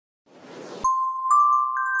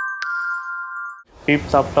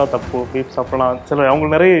Beep சாப்பிட்டா தப்பு, beep சாப்பிடலாம். சில அவங்க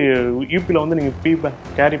நிறைய யூபியில் வந்து நீங்கள் பீப்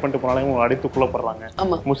கேரி பண்ணிட்டு போனாலே அவங்க அடித்து கொல்லப்படுறாங்க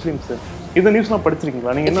முஸ்லீம்ஸ். இந்த நியூஸ்லாம்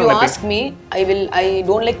படிச்சிருக்கீங்களா நீங்கள்? If you ask me, I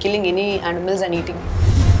don't like killing any animals and eating.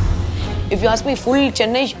 If you ask me, full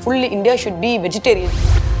Chennai, full India should be vegetarian.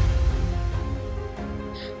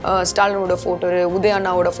 ஸ்டாலினோட photo,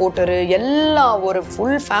 உதயண்ணாவோட photo, எல்லா ஒரு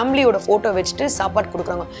ஃபுல் ஃபேமிலியோட ஃபோட்டோ வச்சுட்டு சாப்பாடு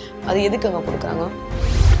கொடுக்குறாங்க. அது எதுக்கு அங்கே கொடுக்குறாங்க?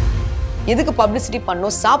 எதுக்கு பப்ளிசிட்டி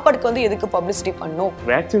பண்ணணும்? சாப்பாடுக்கு வந்து எதுக்கு பப்ளிசிட்டி பண்ணணும்?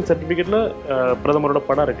 வேக்சின் சர்டிஃபிகேட்ல பிரதமரோட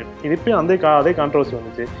படம் இருக்கு. இது இப்பயும் அதே கான்ட்ரவர்சி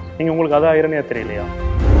வந்துச்சு. நீங்கள் உங்களுக்கு அது ஐரனியா தெரியலையா?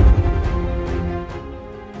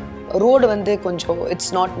 ரோடு வந்து கொஞ்சம்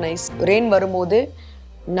இட்ஸ் நாட் நைஸ். ரெயின் வரும்போது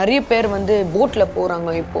நிறைய பேர் வந்து போட்டில்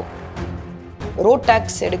போகிறாங்க. இப்போ ரோட்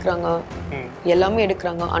டேக்ஸ் எடுக்கிறாங்க, எல்லாமே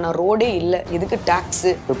எடுக்கிறாங்க. ஆனால் ரோடே இல்லை. எதுக்கு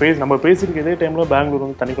டேக்ஸு? நம்ம பேசியிருக்க இதே டைமில் பெங்களூர்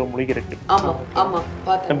வந்து தனிக்குள்ள முடிக்கிறது. ஆமாம் ஆமாம்,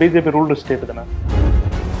 பார்த்தேன். பிஜேபி ரூல்டு ஸ்டேட் தானே.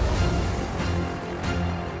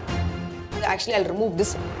 Actually, I'll remove this.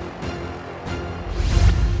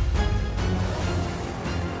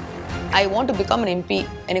 I want to become an MP.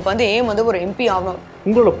 எனக்கு வந்து aim வந்து ஒரு MP ஆகணும்.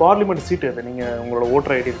 உங்களோட பார்லிமெண்ட் சீட் எது? நீங்க உங்களோட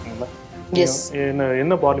ஓட்டர் ஐடி இருக்குங்களா? எஸ்.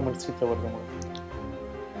 என்ன பார்லிமெண்ட் சீட் வருது உங்களுக்கு?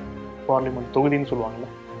 பார்லிமெண்ட் தொகுதின்னு சொல்லுவாங்கல்ல.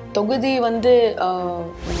 தொகுதி வந்து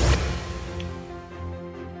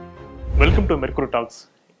வெல்கம் டு மெர்க்குரி டாக்ஸ்.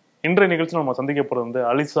 இன்றைய நிகழ்ச்சியில் நம்ம சந்திக்க போகிறது வந்து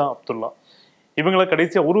அலிசா அப்துல்லா. இவங்களை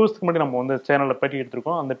கடைசியாக ஒரு வருஷத்துக்கு முன்னாடி நம்ம வந்து சேனலில் பேட்டி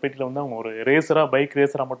எடுத்திருக்கோம். அந்த பேட்டியில் வந்து அவங்க ஒரு ரேசராக, பைக்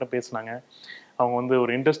ரேசராக மட்டும் பேசினாங்க. அவங்க வந்து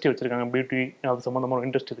ஒரு இண்டஸ்ட்ரி வச்சுருக்காங்க, பியூட்டி அது சம்மந்தமாக ஒரு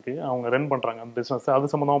இண்டஸ்ட்ரி இருக்குது, அவங்க ரன் பண்ணுறாங்க அந்த பிஸ்னஸ்,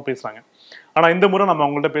 அது சம்மந்தமாக பேசுகிறாங்க. ஆனால் இந்த முறை நம்ம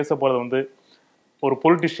அவங்கள்ட்ட பேச போகிறது வந்து ஒரு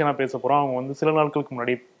பொலிட்டிஷியனாக பேச போகிறோம். அவங்க வந்து சில நாட்களுக்கு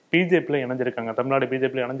முன்னாடி பிஜேபியில் இணைஞ்சிருக்காங்க, தமிழ்நாடு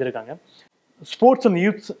பிஜேபியில் இணைஞ்சிருக்காங்க. ஸ்போர்ட்ஸ் அண்ட்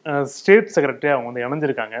யூத் ஸ்டேட் செக்ரட்டரியாக அவங்க வந்து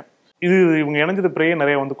இணைஞ்சிருக்காங்க. இவங்க இணைஞ்சது பிறகு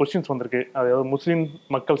நிறைய வந்து கொஸ்டின்ஸ் வந்திருக்கு. அதாவது முஸ்லீம்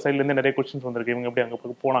மக்கள் சைட்லேருந்து நிறைய கொஸ்டின்ஸ் வந்திருக்கு. இவங்க எப்படி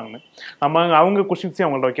அங்கே போனாங்கன்னு நம்ம அவங்க கொஸ்டின்ஸையும்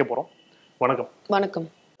அவங்கள்ட்ட வைக்க போகிறோம். வணக்கம். வணக்கம்.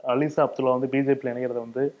 அலிசா அப்துல்லா வந்து பிஜேபியில் இணைகிறது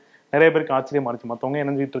வந்து நிறைய பேருக்கு ஆச்சரியமா இருந்துச்சு. மற்றவங்க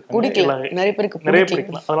இணைஞ்சிட்டு இருக்காங்க, நிறைய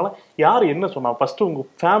பேருக்கு. அதனால யார் என்ன சொன்னா? ஃபர்ஸ்ட் உங்க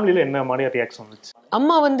ஃபேமிலியில என்ன மாதிரி ரியாக்ஷன் வந்துச்சு?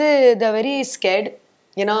 அம்மா வந்து they very scared.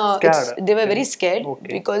 ஏன்னா they were very scared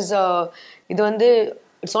because இது வந்து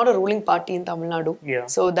it's not a ruling party in Tamil Nadu.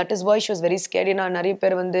 So that is why she was very scared. ஏன்னா நிறைய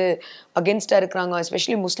பேர் வந்து அகேன்ஸ்டா இருக்கிறாங்க,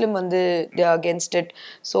 எஸ்பெஷலி முஸ்லிம் வந்து they are against it.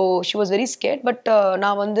 So she was very scared. But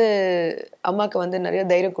நான் வந்து அம்மாக்கு வந்து நிறைய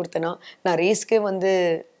தைரியம் கொடுத்தேன்னா, நான் ரேஸ்க்கே வந்து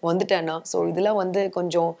வந்துட்டேன்னா, ஸோ இதெல்லாம் வந்து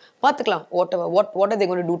கொஞ்சம் பார்த்துக்கலாம். what are they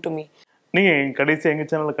going to do to me? நீங்க கடைசி எங்க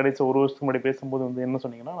சேனல்ல கடைசி ஒரு வருஷத்துக்கு முன்னாடி பேசும்போது வந்து என்ன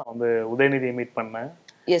சொன்னீங்கன்னா, நான் வந்து உதயநிதியை மீட் பண்ணேன்,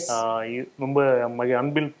 ரொம்ப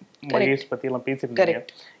அன்பில் மகேஷ் பத்தி எல்லாம் பேசிருக்கீங்க.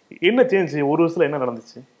 என்ன சேஞ்ச் ஒரு வருஷத்துல என்ன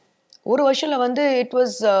நடந்துச்சு? ஒரு வருஷத்துல வந்து இட்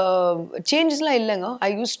வாஸ் சேஞ்சஸ்லாம் இல்லைங்க. ஐ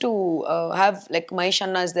use to have like Mahesh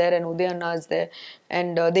Anna is there and Udaya Anna is there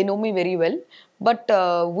and they know me very well. But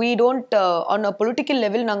we don't on a political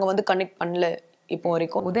level நாங்கள் வந்து கனெக்ட் பண்ணல இப்போ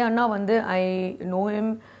வரைக்கும். உதய அண்ணா வந்து I know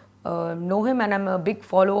him and I'm a big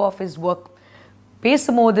follower of his work.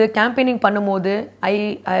 பேசும்போது campaigning பண்ணும்போது I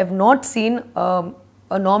have not seen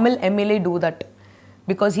a normal MLA do that,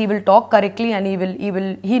 because he will talk correctly and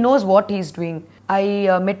he knows what he is doing. I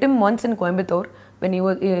met him once in Coimbatore when he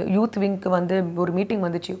was youth wing வந்து ஒரு meeting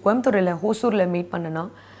வந்துச்சு. கோயம்புத்தூர்ல ஹோசூர்ல meet பண்ணனா.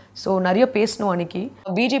 So நிறைய பேசணும் அன்னைக்கு.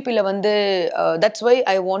 பிஜேபியில் வந்து that's why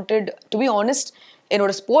I wanted to be honest.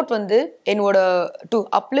 என்னோட ஸ்போர்ட் வந்து என்னோட to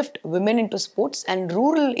uplift women in to sports and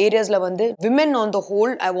rural ஏரியாஸில் வந்து women on the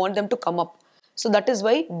whole I want them to come up. So that is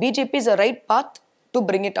why BJP is a right path to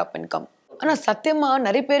bring it up and come. ஆனால் சத்தியமாக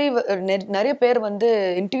நிறைய பேர் வந்து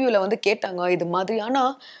இன்டர்வியூவில் வந்து கேட்டாங்க இது மாதிரி.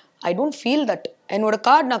 ஆனால் ஐ டோன்ட் ஃபீல் தட். என்னோட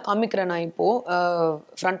கார்டு நான் காமிக்கிறேன். நான் இப்போது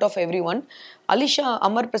front of every one. Alisha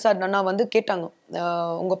Amar Prasad அண்ணா வந்து கேட்டாங்க,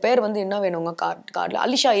 உங்கள் பேர் வந்து என்ன வேணும் உங்கள் கார்டில்?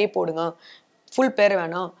 அலிஷா ஏ போடுங்க, ஃபுல் பேர்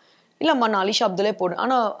வேணாம். இல்லைம்மா நான் அலிஷா அப்துல்லே போடு.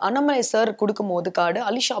 ஆனால் அண்ணாமலை சார் கொடுக்கும் போது கார்டு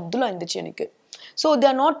அலிஷா அப்துல்லா இருந்துச்சு எனக்கு. So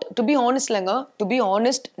they are not, to be honest இல்லைங்க, டு பி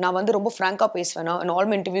ஆனஸ்ட் நான் வந்து ரொம்ப ஃப்ராங்காக பேசுவேன். In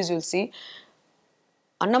all my interviews you'll see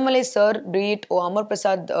Annamalai sir, beat ஓ அமர்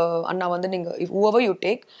பிரசாத் அண்ணா வந்து நீங்கள் whoever you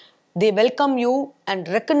take, they welcome you and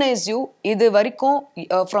recognize you. இது வரைக்கும்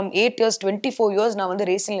from 8 years 24 years நான் வந்து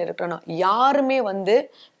ரேசிங்கில் இருக்கிறேன்னா யாருமே வந்து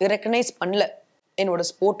ரெக்கக்னைஸ் பண்ணல. என்னோட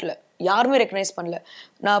ஸ்போர்ட்டில் யாருமே ரெக்கக்னைஸ் பண்ணல.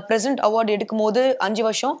 நான் பிரசிடென்ட் அவார்டு எடுக்கும் போது 5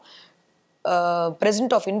 வருஷம்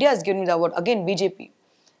president of India has given me the award, again BJP.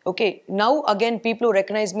 Okay, now again people who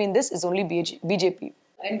recognize me in this is only BJP.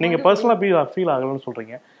 நீங்க பர்சனலாக ஃபீல் ஆகலன்னு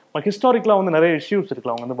சொல்றீங்க. ஹிஸ்டாரிக்கலாக வந்து நிறைய இஷ்யூஸ்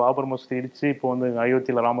இருக்கலாம். அவங்க வந்து பாபர் மசூதி இடிச்சு இப்போ வந்து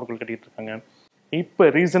அயோத்தியில் ராமர் கோயில் கட்டிட்டு இருக்காங்க. இப்போ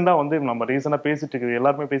ரீசெண்டாக வந்து நம்ம ரீசெண்டாக பேசிட்டு இருக்கு,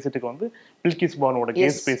 எல்லாருமே பேசிட்டு இருக்க வந்து பில்கிஸ் பானுவோட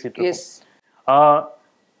கேஸ் பேசிட்டு இருக்கோம்.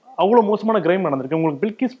 அவ்வளோ மோசமான கிரைம் நடந்திருக்கு. உங்களுக்கு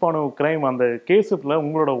பில்கிஸ் பானு கிரைம் அந்த கேஸில்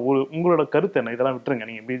உங்களோட கருத்து என்ன? இதெல்லாம் விட்டுருங்க,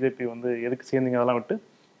 நீங்கள் பிஜேபி வந்து எதுக்கு சேர்ந்தீங்க அதெல்லாம் விட்டு.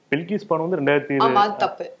 பில்கிஸ் பானு வந்து 2007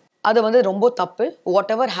 தப்பு அது வந்து ரொம்ப தப்பு.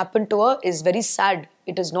 Whatever happened to her is very sad.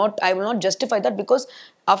 It is not, I will not justify that because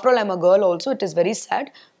after all I'm a girl also. It is very sad,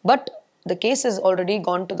 but the case has already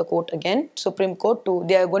gone to the court again, Supreme Court, to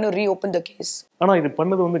they are going to reopen the case. ஆனா இது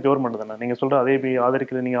பண்ணது வந்து government தானே. நீங்க சொல்ற அதே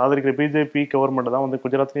நீங்க ஆதரிக்கிற BJP government தான் வந்து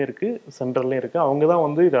குஜராத்லயும் இருக்கு, சென்ட்ரல்லயும் இருக்கு. அவங்க தான்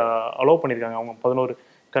வந்து இதை அலோவ் பண்ணிருக்காங்க. அவங்க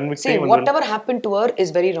 11 See, whatever happened to her is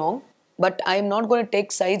very wrong, but I am not going to take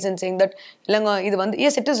sides and saying that இல்லங்க இது வந்து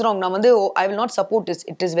yes it is wrong. நான் வந்து I will not support this.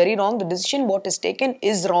 It is very wrong. The decision what is taken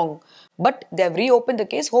is wrong, but they have reopened the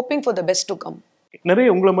case hoping for the best to come.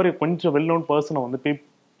 நிறைய உங்களை மாதிரி கொஞ்சம் well known பர்சனை வந்து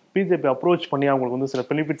BJP approach பண்ணி அவங்களுக்கு வந்து சில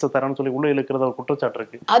பெனிஃபிட்ஸை தரேன்னு சொல்லி உள்ள இழுக்கிறத ஒரு குற்றச்சாட்டு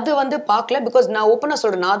இருக்கு. அது வந்து பார்க்கல. பிகாஸ் நான் ஓப்பனா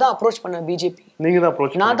சொல்றேன், நான் தான் அப்ரோச் பண்ணேன் பிஜேபி. நீங்க தான்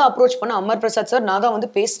அப்ரோச்? நான் தான் அப்ரோச் பண்ண அமர் பிரசாத் சார், நான் தான்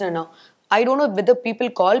வந்து பேசினேன். I don't know whether people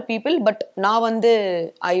call people, but நான் வந்து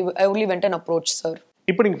I only went and approached sir.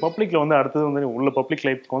 இப்போ நீங்க பப்ளிக்ல வந்து அடுத்தது வந்து உள்ள பப்ளிக்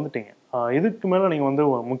லைஃப்க்கு வந்துட்டீங்க. இதுக்கு மேல நீங்க வந்து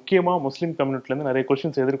முக்கியமா முஸ்லீம் கம்யூனிட்டில இருந்து நிறைய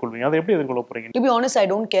क्वेश्चंस எதிர்கொள்வீங்க. அதை எப்படி எதிர்கொள்ள போறீங்க? To be honest, I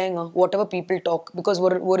don't care whatever people talk, because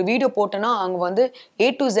ஒரு வீடியோ போட்டேன்னா அங்க வந்து A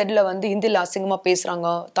to Z ல வந்து ஹிந்தில அசிங்கமா பேசுறாங்க,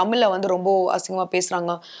 தமிழ்ல வந்து ரொம்ப அசிங்கமா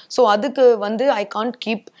பேசுறாங்க. சோ அதுக்கு வந்து I can't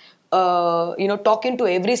keep talking to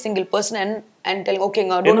every single person and telling okay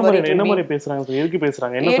don't worry. என்ன மாதிரி பேசுறாங்க? எதுக்கு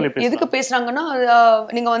பேசுறாங்க? என்ன சொல்லி பேசுறாங்க? எதுக்கு பேசுறாங்கன்னா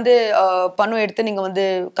நீங்க வந்து பணம் எடுத்து நீங்க வந்து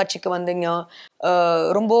கட்சிக்கு வந்தீங்க,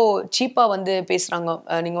 ரொம்ப சீப்பா வந்து பேசுறாங்க.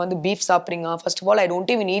 நீங்க வந்து பீஃப் சாப்பிடுறீங்க. First of all I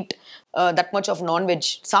don't even eat that much of non-veg.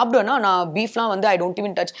 சாப்பிடுவேன்னா நான் பீஃப்லாம் வந்து I don't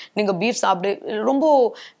even touch. நீங்க பீஃப் சாப்பிடு, ரொம்ப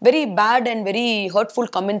very bad and very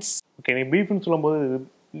hurtful comments. Okay, நீ பீஃப்னு சொல்லும்போது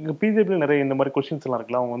இங்க பிஜேபியில் நிறைய இந்த மாதிரி क्वेश्चंस எல்லாம்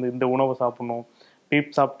இருக்குல்ல. அவங்க வந்து இந்த உணவை சாப்பிடணும்,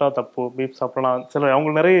 பீப் சாப்பிட்டா தப்பு, பீப் சாப்பிடலாம். சில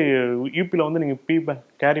அவங்க நிறைய யூபியில் வந்து நீங்க பீப்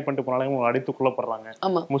கேரி பண்ணிட்டு போனாலே அவங்க அடித்து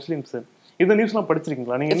கொல்லப்படுறாங்க முஸ்லிம்ஸ். இந்த நியூஸ்லாம்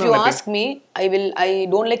படிச்சிருக்கீங்களா நீங்க? If you ask me, I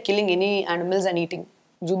don't like killing any animals and eating.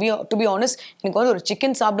 To be honest, எனக்கு வந்து ஒரு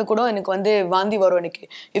சிக்கன் சாப்பிட கூட எனக்கு வந்து வாந்தி வரும் எனக்கு.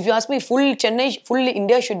 If you ask me, full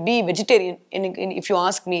India should be vegetarian. If you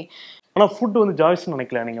ask me. ஆனா ஃபுட் வந்து சாய்ஸ்னு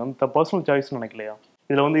நினைக்கல, நீங்க வந்து பர்சனல் சாய்ஸ்னு நினைக்கலையா?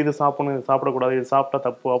 இதுல வந்து இது சாப்பிடணும், இது சாப்பிடக்கூடாது, இது சாப்பிட்டா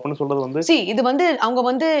தப்பு அப்படின்னு சொல்றது வந்து இது வந்து அவங்க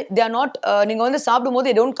வந்து they are not நீங்க வந்து சாப்பிடும்போது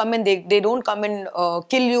they don't come and they don't come and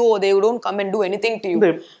kill you, or they don't come and do anything to you.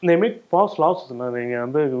 they make pass laws. நீங்க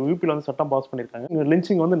வந்து யூபில வந்து சட்டம் பாஸ் பண்ணிருக்காங்க.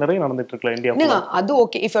 லிஞ்சிங் வந்து நிறைய நடந்துட்டு இருக்குல இந்தியால. அது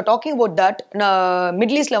okay. if you are talking about that,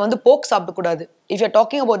 middle ஈஸ்ட்ல வந்து போக் சாப்பிட கூடாது. If you are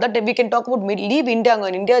talking about that, we can talk about leave India.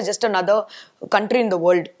 India is just another country in the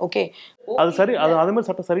world. Okay, அது சரி, அது மாதிரி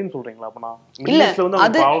சட்டம் சரின்னு சொல்றீங்களா? அப்பனா மிடில் ஈஸ்ட்ல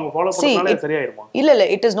வந்து அவங்க ஃபாலோ பண்ணாலே சரியாயிருமா? இல்ல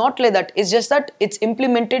it is not like that. It's just that it's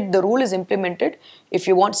implemented, the rule is implemented. If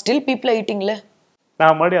you want, still people are eating le.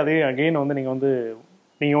 நான் மறுபடியும் அதே அகைன் வந்து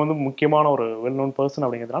நீங்க வந்து முக்கியமான ஒரு வெல் நோன் பர்சன்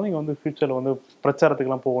அப்படிங்கிறதுனால நீங்க வந்து ஃபியூச்சர்ல வந்து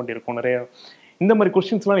பிரச்சாரத்துக்குலாம் போக வேண்டியிருக்கும். நிறைய இந்த மாதிரி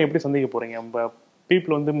கொஸ்டின்ஸ்லாம் எப்படி சந்திக்க போறீங்க? நம்ம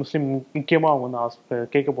பீப்புள் வந்து முஸ்லீம் முக்கியமாக அவங்க வந்து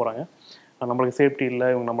கேட்க போறாங்க, நம்மளுக்கு சேஃப்டி இல்லை,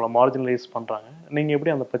 இவங்க நம்மளை மார்ஜினலைஸ் பண்றாங்க. நீங்க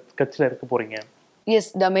எப்படி அந்த கட்சியில் இருக்க போறீங்க? Yes,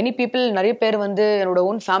 the many people, நிறைய பேர் வந்து என்னோட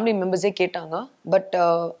own family members கேட்டாங்க. But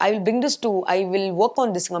I will bring this to, I will work on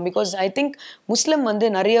this because I think Muslim வந்து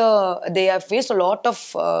நிறைய they have faced a lot of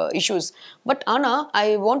issues. But ஆனா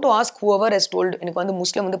I want to ask whoever has told எனக்கு வந்து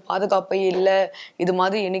முஸ்லிம் வந்து பாதுகாப்பே இல்லை, இது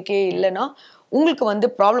மாதிரி எனக்கே இல்லைன்னா உங்களுக்கு வந்து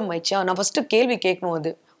ப்ராப்ளம் ஆயிடுச்சா? நான் ஃபர்ஸ்ட் கேள்வி கேட்கணும்.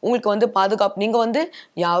 அது உங்களுக்கு வந்து பாதுகாப்பு, நீங்க வந்து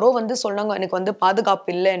யாரோ வந்து சொன்னாங்க எனக்கு வந்து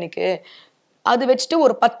பாதுகாப்பு இல்லை எனக்கு, அது வச்சுட்டு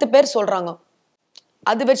ஒரு 10 பேர் சொல்றாங்க,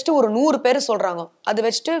 அது வச்சுட்டு ஒரு 100 பேர் சொல்றாங்க, அது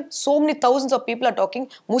வச்சுட்டு so many thousands of people are talking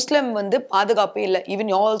Muslim வந்து பாதுகாப்பே இல்லை. Even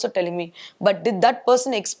you also telling me, but did that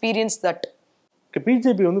person experience that?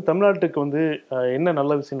 BJP வந்து தமிழ்நாட்டுக்கு வந்து என்ன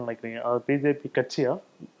நல்ல விஷயம் நினைக்கிறீங்க? அது பிஜேபி கட்சியா?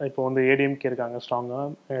 இப்போ வந்து ஏடிஎம்கே இருக்காங்க ஸ்ட்ராங்கா,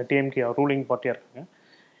 டிஎம்கே ரூலிங் பார்ட்டியா இருக்காங்க.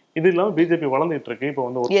 இது இல்லாமல் பிஜேபி வளர்ந்துட்டு இருக்கு, இப்போ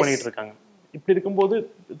வந்து ஒர்க் பண்ணிட்டு இருக்காங்க. இப்படி இருக்கும்போது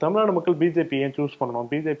தமிழ்நாடு மக்கள் பிஜேபி ஏன் சூஸ் பண்ணணும்?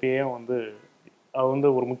 பிஜேபி ஏன் வந்து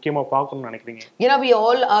ஒரு முக்கியமா பார்க்கணும்னு நினைக்கிறீங்க? ஏன்னா we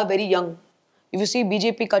all are very young. If you see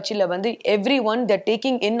BJP கட்சியில வந்து everyone they're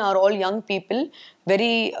taking in are all young people,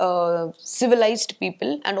 very civilized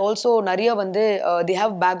people, and also நிறைய வந்து they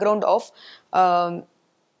have background of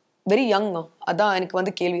very young. அதான் எனக்கு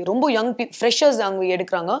வந்து கேள்வி. ரொம்ப young freshers அவங்க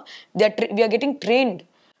எடுக்கிறாங்க. We are getting trained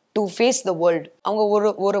to face the world. அவங்க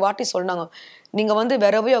ஒரு வாட்டி சொன்னாங்க, நீங்க வந்து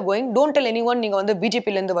wherever you are going, don't tell anyone நீங்க வந்து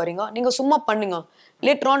பிஜேபில இருந்து வரீங்க, நீங்க சும்மா பண்ணுங்க,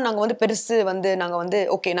 later on நாங்க வந்து பெருசு வந்து நாங்க வந்து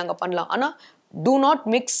ஓகே நாங்க பண்ணலாம், ஆனா do not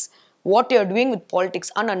mix what you are doing with politics.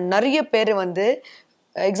 ஆனா நிறைய பேர் வந்து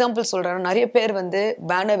எக்ஸாம்பிள் சொல்றாங்க, நிறைய பேர் வந்து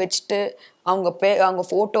பேனர் வச்சுட்டு அவங்க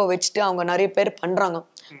போட்டோ வச்சுட்டு அவங்க நிறைய பேர் பண்றாங்க.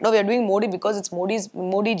 Now we are doing Modi because it's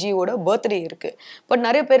Modi ஜியோட birthday இருக்கு. பட்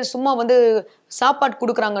நிறைய பேர் சும்மா வந்து சாப்பாடு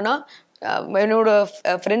கொடுக்குறாங்கன்னா, என்னோட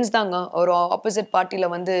ஃப்ரெண்ட்ஸ் தாங்க ஒரு ஆப்போசிட்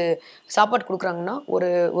பார்ட்டியில் வந்து சாப்பாடு கொடுக்குறாங்கன்னா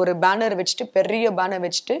ஒரு பேனர் வச்சுட்டு, பெரிய பேனர்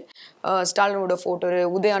வச்சுட்டு ஸ்டாலினோட ஃபோட்டோரு,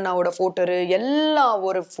 உதயண்ணாவோட ஃபோட்டோரு, எல்லா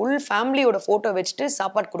ஒரு ஃபுல் ஃபேமிலியோட ஃபோட்டோ வச்சுட்டு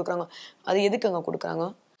சாப்பாடு கொடுக்குறாங்க. அது எதுக்கு அங்கே கொடுக்குறாங்க?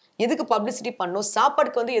 எதுக்கு பப்ளிசிட்டி பண்ணணும்?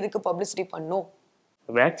 சாப்பாடுக்கு வந்து எதுக்கு பப்ளிசிட்டி பண்ணணும்?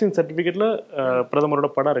 வேக்சின் சர்டிஃபிகேட்ல பிரதமரோட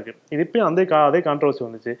படம் இருக்கு. இது இப்பயும் அதே கான்ட்ரவர்சி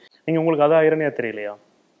வந்துச்சு. நீங்க உங்களுக்கு அது ஐரனியா தெரியலையா?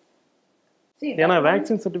 ஏன்னா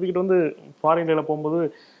வேக்சின் சர்டிஃபிகேட் வந்து ஃபாரின்ல போகும்போது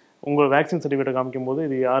உங்க வேக்சின் சர்டிஃபிகேட் காமிக்கும் போது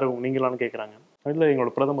இது யாரு நீங்களான்னு கேட்குறாங்க. இல்லை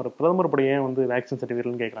எங்களோட பிரதமர் படி ஏன் வந்து வேக்சின்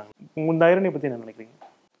சர்டிஃபிகேட்னு கேட்குறாங்க. இந்த ஐரனியை பற்றி என்ன நினைக்கிறீங்க?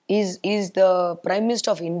 Is the Prime Minister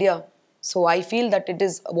of India. So I feel that it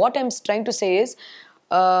is, what I'm trying to say is,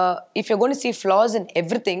 if you're going to see flaws in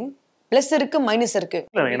everything, plus இருக்கு மைனஸ் இருக்கு.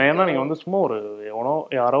 இல்லை ஏன்னா நீங்கள் வந்து சும்மா ஒரு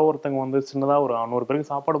யாரோ ஒருத்தங்க வந்து சின்னதாக ஒரு 100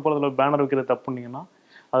 பேருக்கு சாப்பாடு போகிறதுல பேனர் வைக்கிறது தப்புன்னீங்கன்னா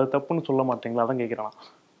அது தப்புன்னு சொல்ல மாட்டீங்களா? அதான் கேட்குறேன்.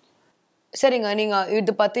 சரிங்க, நீங்க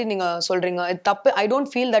இது பத்தி நீங்க சொல்றீங்க, இது தப்பு. ஐ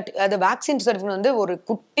டோன்ட் ஃபீல் தட் அது வேக்சின் சர்டிஃபிகேட் வந்து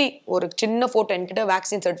ஒரு சின்ன போட்டோ என்கிட்ட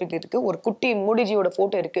வேக்சின் சர்டிஃபிகேட் இருக்கு, ஒரு குட்டி மோடிஜியோட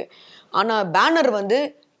போட்டோ இருக்கு. ஆனா பேனர் வந்து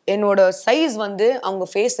என்னோட சைஸ் வந்து அவங்க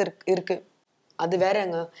ஃபேஸ் இருக்கு, அது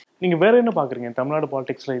வேறங்க. நீங்க வேற என்ன பாக்குறீங்க தமிழ்நாடு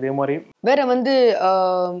பாலிடிக்ஸ்ல இதே மாதிரி? வேற வந்து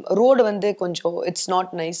ரோடு வந்து கொஞ்சம் இட்ஸ்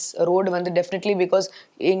நாட் நைஸ். ரோடு வந்து டெஃபினெட்லி பிகாஸ்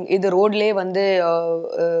இது ரோட்லேயே வந்து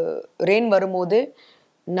ரெயின் வரும்போது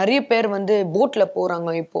நிறைய பேர் வந்து போட்ல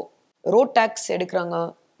போறாங்க. இப்போ ரோட் டேக்ஸ் எடுக்கிறாங்க,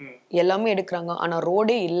 எல்லாமே எடுக்கிறாங்க, ஆனா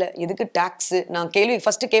ரோடே இல்லை. எதுக்கு டேக்ஸ்? நான்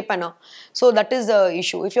ஃபர்ஸ்ட் கேட்பேன் நான். So that is the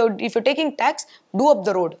issue. If you taking tax, two up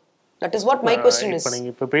the road. That is what my question is.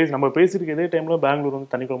 நம்ம பேசிருக்க இதே டைம்ல பெங்களூர் வந்து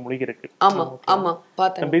தண்ணிக்குள்ள முழுகி இருக்கு. ஆமா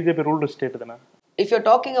பார்த்தேன். பிஜேபி ரூல்டு ஸ்டேட் தானே. If you're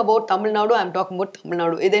talking about Tamil Nadu, I'm talking about Tamil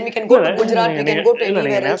Nadu. Then we can go to Gujarat, we can go to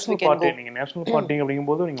anywhere else we can go. நீங்க நேஷனல் பார்ட்டி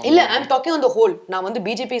அப்படிங்கும்போது நீங்க இல்ல, I'm talking on the whole. நான் வந்து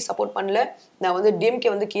BJP support பண்ணல, நான் வந்து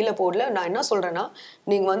DMK வந்து கீழ போடல. நான் என்ன சொல்றேன்னா,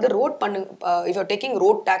 நீங்க வந்து ரோட் பண்ணுங்க. If you're taking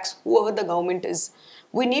road tax, whoever the government is,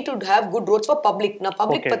 we need to have good roads for public. நான்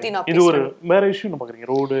public பத்தி நான் இது ஒரு வேற இஷ்யூ பாக்குறீங்க.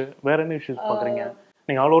 ரோடு வேற என்ன இஷ்யூஸ் பாக்குறீங்க?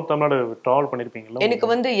 நீங்க ஆல் ஓவர் தமிழ்நாடு டிராவல் பண்ணிருப்பீங்களா? எனக்கு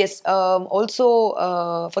வந்து yes, also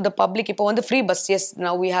for the public இப்போ வந்து free bus. Yes,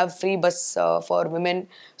 now we have free bus for women.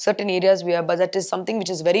 Certain areas we have, but that is something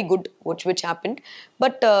which is very good which happened.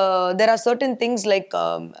 But there are certain things like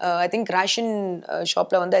I think ration shop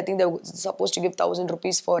la வந்து I think they're supposed to give 1,000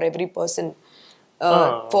 rupees for every person.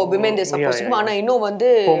 For women they're supposed to give. ஆனா இன்னும் வந்து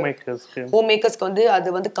homemakers வந்து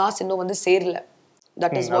அது வந்து காசு இன்னும் வந்து சேரல.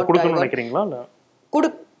 That is what கொடுக்கணும் நினைக்கிறீங்களா?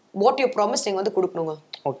 இல்ல what you promised நீங்க வந்து கொடுக்கணுங்க.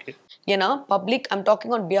 Okay. ஏன்னா public, I'm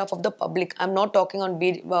talking on behalf of the public. I'm not talking on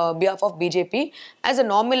behalf of BJP. As a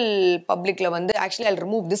normal public la வந்து actually I'll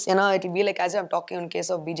remove this. ஏன்னா it will be like as I'm talking on case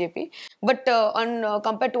of BJP. But on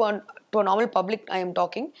compared to a normal public I am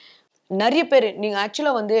talking. நிறைய பேர் நீங்க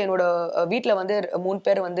ஆக்சுவலா வந்து என்னோட வீட்டில் வந்து 3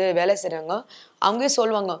 பேர் வந்து வேலை செய்கிறாங்க. அவங்களே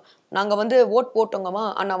சொல்லுவாங்க, நாங்கள் வந்து ஓட் போட்டோங்கம்மா,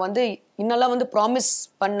 ஆனால் வந்து இன்னெல்லாம் வந்து ப்ராமிஸ்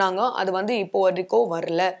பண்ணாங்க, அது வந்து இப்போ வரைக்கும்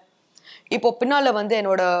வரல. இப்போ பின்னால வந்து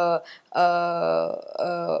என்னோட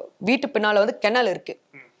வீட்டு பின்னால வந்து கெனல் இருக்கு.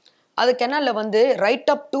 அது கெனல்ல வந்து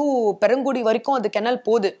ரைட் அப் டு பெருங்குடி வரைக்கும் அது கெனல்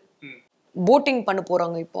போகுது. போட்டிங் பண்ண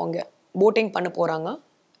போறாங்க. இப்போ அங்க போட்டிங் பண்ண போறாங்க.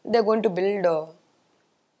 they're going to build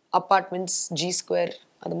apartments G square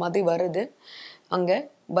அது மாதிரி வருது அங்க.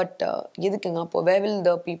 பட் எதுக்குங்க அப்போ? where will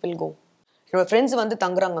the people go? என்னோட ஃப்ரெண்ட்ஸ் வந்து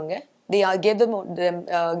தங்குறாங்க அங்க. they gave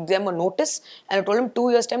them a notice and I told them 2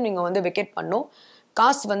 years time நீங்க வந்து வெக்கேட் பண்ணணும்.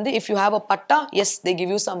 காசு வந்து if you have a patta, yes they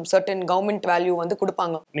give you some certain government value வந்து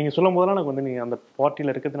கொடுப்பாங்க. நீங்க சொல்லும் போதெல்லாம் எனக்கு வந்து நீங்க அந்த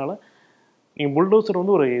பார்ட்டில இருக்கிறதுனால நீங்க புல்டோசர்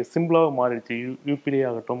வந்து ஒரு சிம்பிளாக மாறிடுச்சு. யூபிலே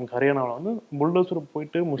ஆகட்டும் ஹரியானாவில் வந்து புல்டோசர்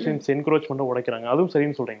போயிட்டு முஸ்லிம்ஸ் என்கரேஜ் பண்ண உடைக்கிறாங்க. அதுவும்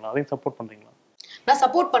சரின்னு சொல்றீங்களா? அதையும் சப்போர்ட் பண்றீங்களா? நான்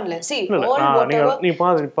சப்போர்ட் பண்ணல. see நீங்க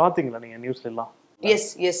பாத்தீங்களா நீங்க நியூஸ்ல எல்லாம்?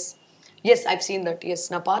 yes I've seen that. yes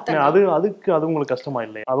நான் பார்த்தேன். அது உங்களுக்கு கஷ்டமா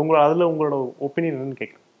இல்லை? அதுல உங்களோட ஒபினியன் என்னன்னு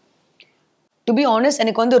கேட்குறேன். டு பி ஆனஸ்ட்,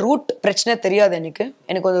 எனக்கு வந்து ரூட் பிரச்சனை தெரியாது.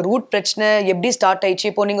 எனக்கு வந்து ரூட் பிரச்சனை எப்படி ஸ்டார்ட் ஆயிடுச்சு.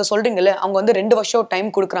 இப்போ நீங்க சொல்றீங்கல்ல அவங்க வந்து 2 வருஷம் டைம்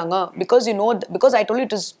கொடுக்குறாங்க. Because I told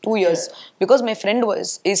it is 2 years because my friend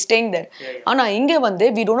is staying தேர். ஆனா இங்க வந்து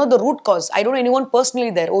we don't know the root cause. I don't know anyone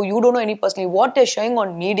personally there. Oh, you don't know any personally. What they're showing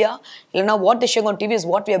on media இல்லனா what they're showing on TV is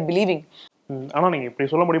what we are believing. ஆனா நீங்க இப்படி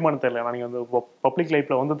சொல்ல முடியுமான்னு தெரியல. நீங்க வந்து public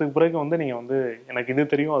லைஃப்ல வந்ததுக்கு பிறகு வந்து நீங்க வந்து எனக்கு இது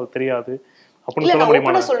தெரியும் அது தெரியாது இல்ல, நான்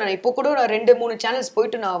ஓப்பனா சொல்றேன். இப்போ கூட நான் 2-3 சேனல்ஸ்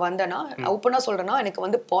போயிட்டு நான் வந்தேன்னா ஓப்பனா சொல்றேன்னா எனக்கு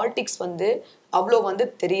வந்து பாலிடிக்ஸ் வந்து அவ்வளோ வந்து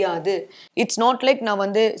தெரியாது. இட்ஸ் நாட் லைக் நான்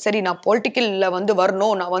வந்து சரி நான் பொலிட்டிக்கல்ல வந்து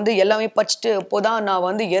வரணும், நான் வந்து எல்லாமே படிச்சுட்டு இப்போதான் நான்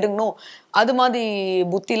வந்து இறங்கணும், அது மாதிரி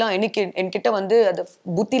புத்திலாம் என்கிட்ட வந்து அது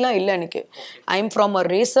புத்திலாம் இல்லை எனக்கு. I am from a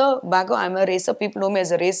racer back. I am a racer. People know me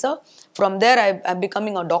as a racer. From there I'm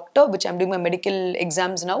becoming a doctor which I'm doing my medical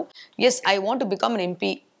exams now. Yes, I want to become an MP.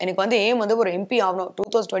 எனக்கு வந்து ஏம் வந்து ஒரு MP ஆகணும்.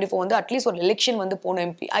 2024 வந்து at least ஒரு election வந்து போகணும்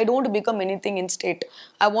MP. I don't become anything in state.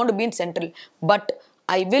 I want to be in central. But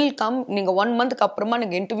I will come. நீங்க 1 மந்த்க்கு அப்புறமா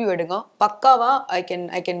நீங்க இன்டர்வியூ எடுங்க, பக்காவா ஐ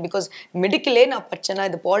கேன் பிகாஸ் மெடிக்கலே நான் படிச்சேன்னா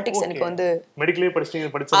இது பாலிடிக்ஸ் எனக்கு வந்து மெடிக்கலே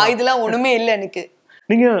படிச்சீங்க இதெல்லாம் ஒண்ணுமே இல்லை எனக்கு.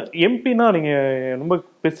 நீங்க எம்பினா நீங்க ரொம்ப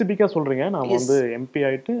ஸ்பெசிபிக்கா சொல்றீங்க. நான் வந்து எம்பி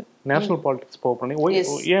ஆயிட்டு நேஷனல் பாலிடிக்ஸ் போக பண்ணி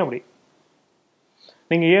ஏன் அப்படி?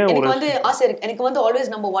 நீங்க ஏன் எனக்கு வந்து ஆசை இருக்கு. எனக்கு வந்து ஆல்வேஸ்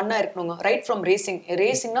நம்பர் 1 இருக்கணுங்க. ரைட் ஃப்ரம்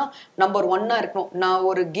ரேசிங்னா நம்பர் 1 இருக்கணும். நான்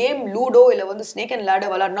ஒரு கேம் லூடோ இல்ல வந்து ஸ்னேக் அண்ட்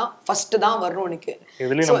லேடர் விளையாடினா ஃபர்ஸ்ட் தான் வரணும் எனக்கு.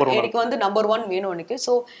 சோ எனக்கு வந்து நம்பர் 1 வேணும் எனக்கு.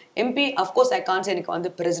 So MP of course I can't சே எனக்கு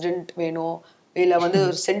வந்து பிரசிடென்ட் வேணும் இல்ல வந்து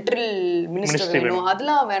ஒரு சென்ட்ரல் மினிஸ்டர் வேணும்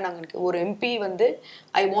அதெல்லாம் வேணாங்க எனக்கு. ஒரு எம்பி வந்து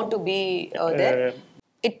I want to be there.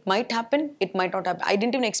 It might happen, it might not happen. I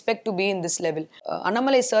didn't even expect to be in this level.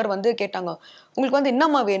 Annamalai sir வந்து கேட்டாங்க உங்களுக்கு வந்து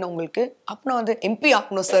என்னம்மா வேணும் உங்களுக்கு அப்பனா வந்து எம்பி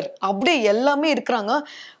ஆகணும் சார் அப்படியே எல்லாமே இருக்கிறாங்க.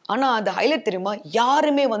 ஆனா அந்த ஹைலைட் தெரியுமா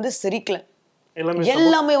யாருமே வந்து சிரிக்கல.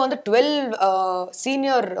 எல்லாமே வந்து 12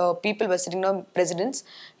 senior people were sitting on presidents.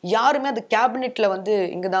 யாருமே அந்த கேபினெட்ல வந்து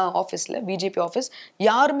இங்கதான் ஆஃபீஸ்ல பிஜேபி ஆஃபீஸ்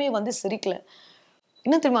யாருமே வந்து சிரிக்கல.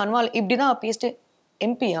 என்ன தெரியுமா அன்வால் இப்படிதான் பேசிட்டு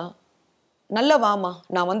எம்பியா நல்லா வாமா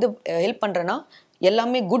நான் வந்து ஹெல்ப் பண்றேன்னா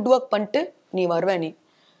எல்லாமே குட் ஒர்க் பண்ணிட்டு நீ வருவே நீ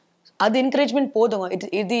அது என்கரேஜ்மெண்ட் போதுங்க.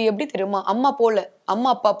 இது எப்படி தெரியுமா அம்மா போல அம்மா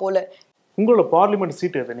அப்பா போல. உங்களோட பார்லிமெண்ட்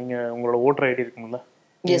சீட் எது? நீங்க உங்களோட ஓட்டர் ஐடி இருக்கும்ல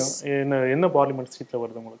என்ன பார்லிமெண்ட் சீட்ல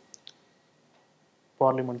வருது உங்களுக்கு?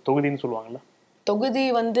 பார்லிமெண்ட் தொகுதின்னு சொல்லுவாங்கல்ல. தொகுதி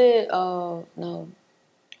வந்து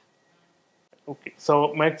ஓகே சோ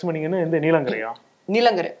மேக்ஸிமம் நீங்க என்ன இந்த நீலங்கரையா?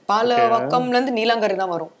 நீலங்கரை பாலவாக்கம்ல இருந்து நீலங்கரை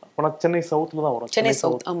தான் வரும். ஆனா சென்னை சவுத்ல தான் வரும். சென்னை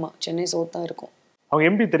சவுத் ஆமா சென்னை சவுத் தான் இருக்கும். அவங்க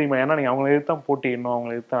எம்பி தெரியுமா? ஏன்னா நீங்க அவங்களை எதிர்த்து தான் போட்டியிடணும்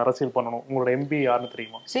அவங்களை எதிர்த்து அரசியல் பண்ணணும். உங்களோட எம்பி யாருன்னு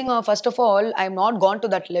தெரியுமா? See, first of all, I am not gone to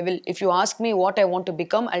that level. If you ask me what I want to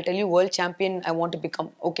become, I'll tell you world champion I want to become.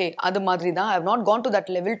 Okay, அது மாதிரி தான். I have not gone to that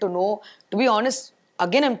level to know. To be honest,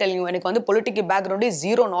 again I'm telling you, எனக்கு வந்து political பேக்ரவுண்டே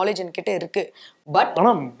zero knowledge என்கிட்ட இருக்கு. But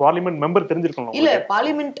ஆனா parliament member தெரிஞ்சிருக்கணும். இல்ல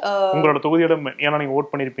பார்லிமெண்ட் உங்களோட தொகுதியோட ஏன்னா நீங்க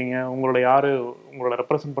ஓட் பண்ணிருப்பீங்க உங்களோட யாரு உங்களோட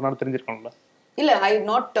ரெப்ரசன்ட் பண்ணாலும் தெரிஞ்சிருக்கணும்ல. இல்ல I have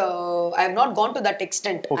not gone to that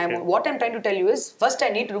extent. Okay. What I'm trying to tell you is first I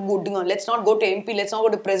need to do good. Let's not go to MP, let's not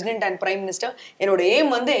go to president and prime minister. என்னோட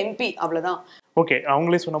aim வந்து MP அவ்வளவுதான். Okay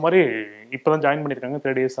அவங்களே சொன்ன மாதிரி இப்பதான் join பண்ணிருக்காங்க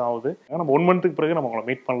 3 days ஆகுது. நம்ம 1 monthக்கு பிறகு நம்ம உங்களை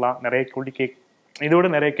மீட் பண்ணலாம். நிறைய கேள்வி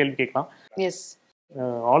இதோட நிறைய கேள்வி கேட்கலாம். S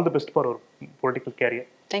all the best for your political carrier.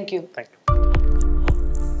 Thank you.